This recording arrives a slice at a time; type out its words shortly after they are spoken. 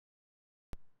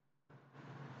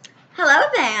Hello,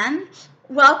 band.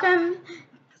 Welcome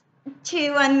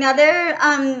to another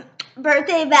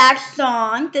birthday bash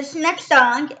song. This next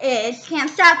song is Can't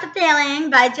Stop the Feeling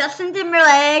by Justin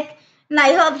Timberlake. And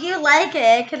I hope you like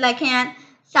it because I can't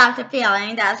stop the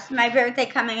feeling. That's my birthday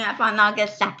coming up on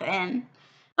August 2nd.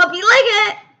 Hope you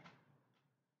like it.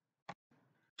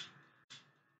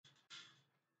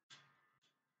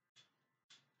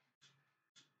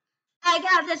 I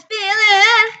got this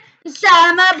feeling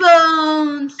inside my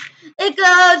bones. It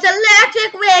goes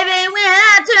electric wavy when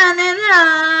I turn it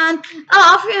on.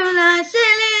 All through the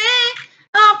city,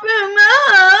 all through my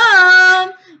home.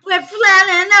 We're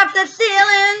flattening up the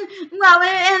ceiling while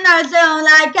we're in our zone.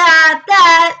 I got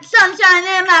that sunshine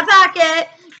in my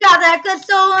pocket. Got that good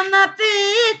soul in my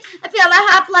feet. I feel the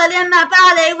hot blood in my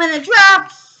body when it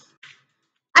drops.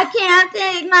 I can't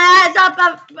take my eyes off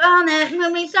on it,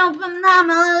 moving so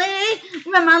phenomenally.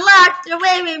 We're unlocked the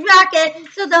way we rock it,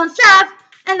 so don't stop.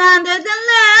 And under the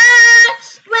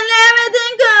lights, when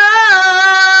everything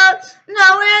goes,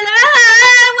 nowhere to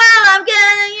hide while I'm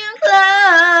getting you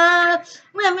close.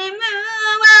 When we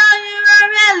move, well, you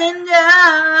already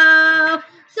know.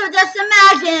 So just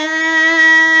imagine.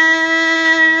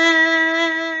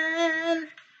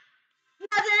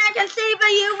 Nothing I can see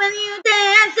but you when you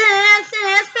dance, dance,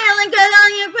 dance. Feeling good on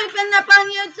you, creeping up on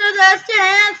you. So just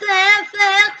dance, dance,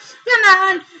 dance. Come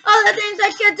on, all the things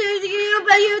I should do to you,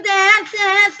 but you dance,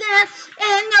 dance, dance.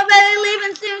 Ain't nobody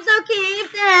leaving soon, so keep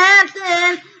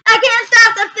dancing. I can't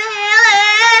stop the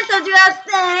feeling, so just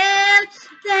dance,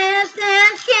 dance,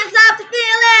 dance. Can't stop the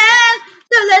feeling,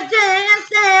 so let's dance,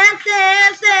 dance,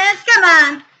 dance, dance. Come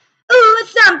on. Ooh,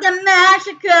 it's something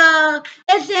magical.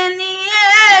 It's in the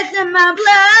air, it's in my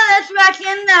blood, it's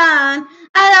rocking on.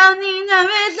 I don't need no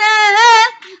reason,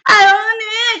 I don't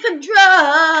need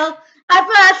control. I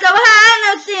fly so high,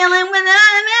 no ceiling when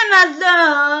I'm in my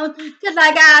zone. Cause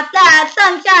I got that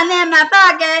sunshine in my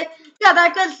pocket, got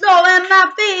that good soul in my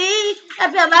feet.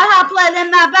 I feel the hot blood in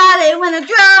my body when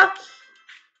it drops.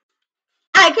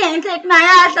 I can't take my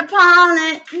eyes upon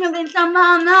it, moving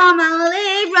somehow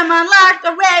normally. From unlock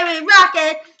the way we rock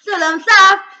it, so don't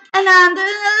stop. And under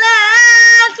the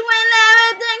lights, when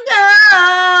everything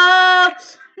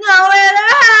goes, nowhere to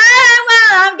hide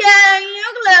while I'm getting you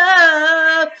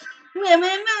close. When we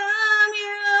move,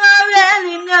 you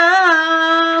already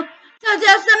know. So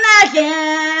just imagine.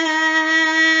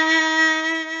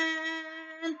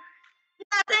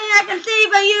 Nothing I can see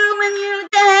but you when you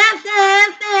dance,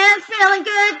 dance, dance. Feeling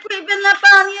good creeping up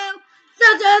on you. So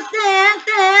just dance,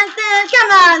 dance, dance.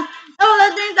 Come on. All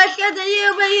the things I said to you,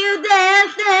 but you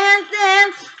dance, dance,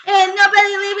 dance. Ain't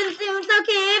nobody leaving soon, so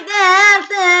keep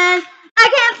dancing. I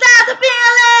can't stop the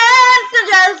feeling, so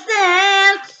just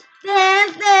dance,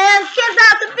 dance, dance. Can't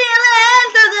stop the feeling,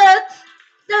 so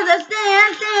just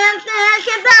dance, dance, dance.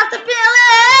 Can't stop the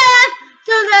feeling.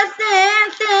 So just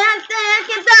dance, dance, dance,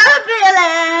 can't stop the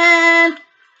feeling.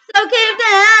 So keep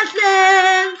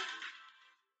dancing.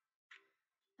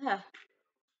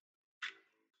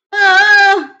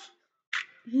 Oh,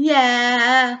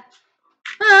 yeah.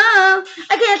 Oh,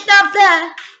 I can't stop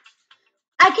that.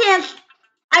 I can't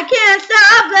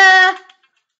stop the.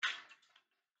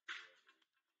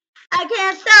 I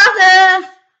can't stop the.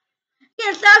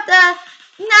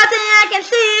 Nothing I can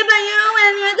see but you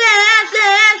when you dance,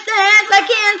 dance, dance. I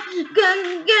can't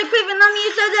get creeping on you,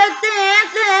 so just dance,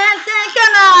 dance, dance.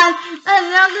 Come on. I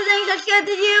know the things I said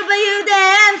to you, but you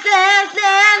dance, dance,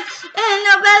 dance. Ain't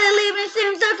nobody leaving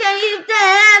soon, so can you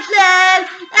dance, dance?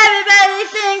 Everybody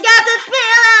sing, got this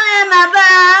feeling in my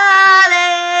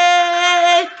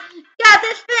body. Got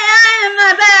this feeling in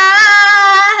my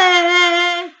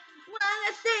body.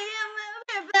 Wanna see you move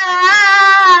your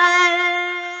body.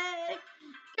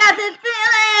 Got this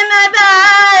feeling in my body.